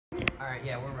Alright,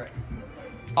 yeah, we're ready.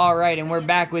 All right, and we're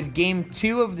back with Game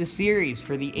 2 of the series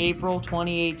for the April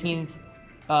 2018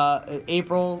 Power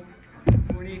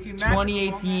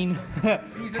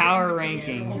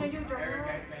Rankings.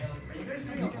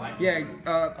 Yeah,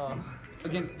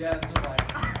 again,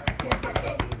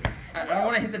 I don't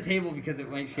want to hit the table because it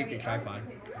might shake the tripod.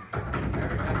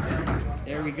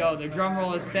 There we go. The drum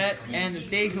roll is set, and the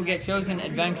stage will get chosen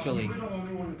eventually.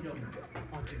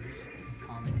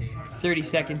 30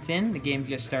 seconds in, the game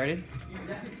just started.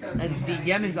 As you can see,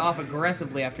 Yem is off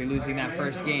aggressively after losing that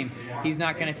first game. He's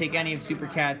not going to take any of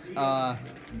Supercat's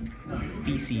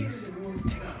feces.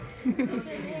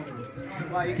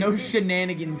 No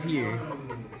shenanigans here.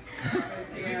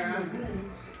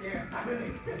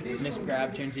 Missed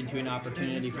grab turns into an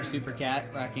opportunity for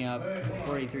Supercat, racking up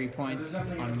 43 points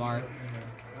on Marth.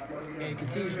 Yeah, you can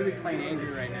see he's really playing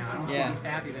angry right now. I don't think he's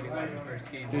happy that he lost the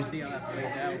first game. We'll see how that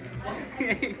plays out.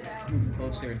 Move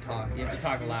closer and talk. You have to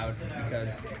talk loud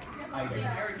because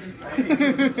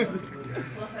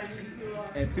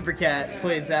and Supercat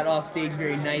plays that off stage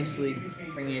very nicely,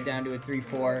 bringing it down to a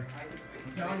 3-4.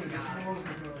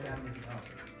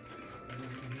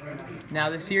 Now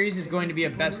the series is going to be a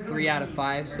best 3 out of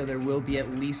 5, so there will be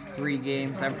at least 3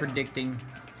 games. I'm predicting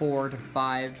 4 to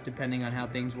 5, depending on how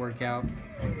things work out.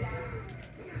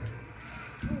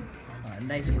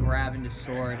 Nice grab into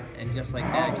sword, and just like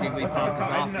that, Jigglypuff is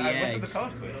off the edge.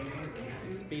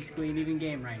 It's basically an even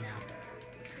game right now.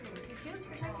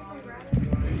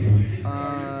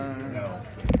 No.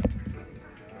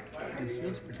 Do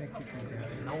shields protect you from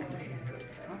gravity? Nope.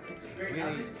 Really? I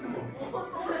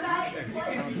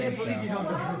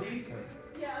don't think so.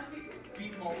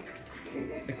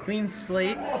 The clean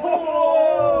slate.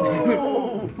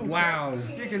 Oh! Wow.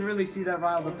 You can really see that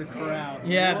riled up the crowd.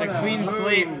 Yeah, What the a clean move.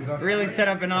 slate really set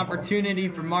up an opportunity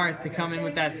for Marth to come in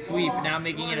with that sweep, now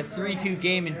making it a 3-2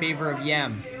 game in favor of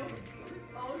Yem.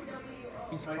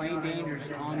 He's playing dangerous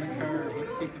on the curve.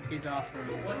 Let's see if it pays off for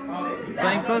him.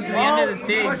 Playing close to the end of the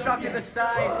stage. Push off to the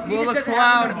side. Will He the just doesn't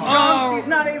have cloud? enough jumps. Oh! He's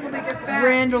not able to get back.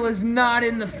 Randall is not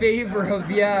in the favor of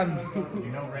Yem.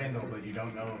 You know Randall, but you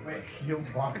don't know he'll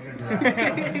walk around.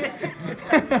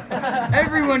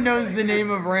 Everyone knows the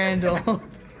name of Randall.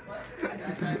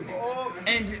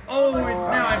 And it's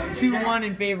now at 2-1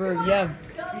 in favor of Yem.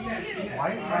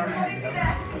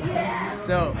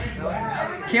 So,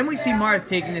 can we see Marth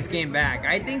taking this game back?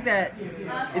 I think that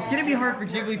it's going to be hard for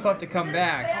Jigglypuff to come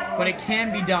back, but it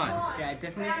can be done. Yeah, it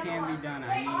definitely can be done.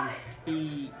 I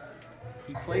mean,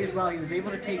 he plays well. He was able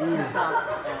to take 2 stops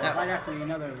right after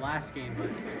another last game, but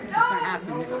it's just not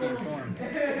happening this game for him.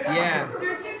 Yeah.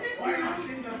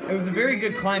 It was a very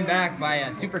good climb back by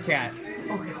Supercat.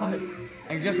 Oh, God.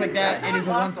 And just like that, it is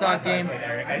a 1-stock game.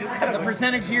 The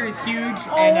percentage here is huge,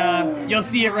 and you'll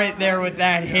see it right there with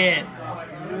that hit.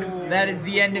 That is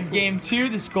the end of Game 2.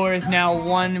 The score is now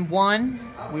 1-1.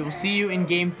 We will see you in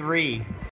Game 3.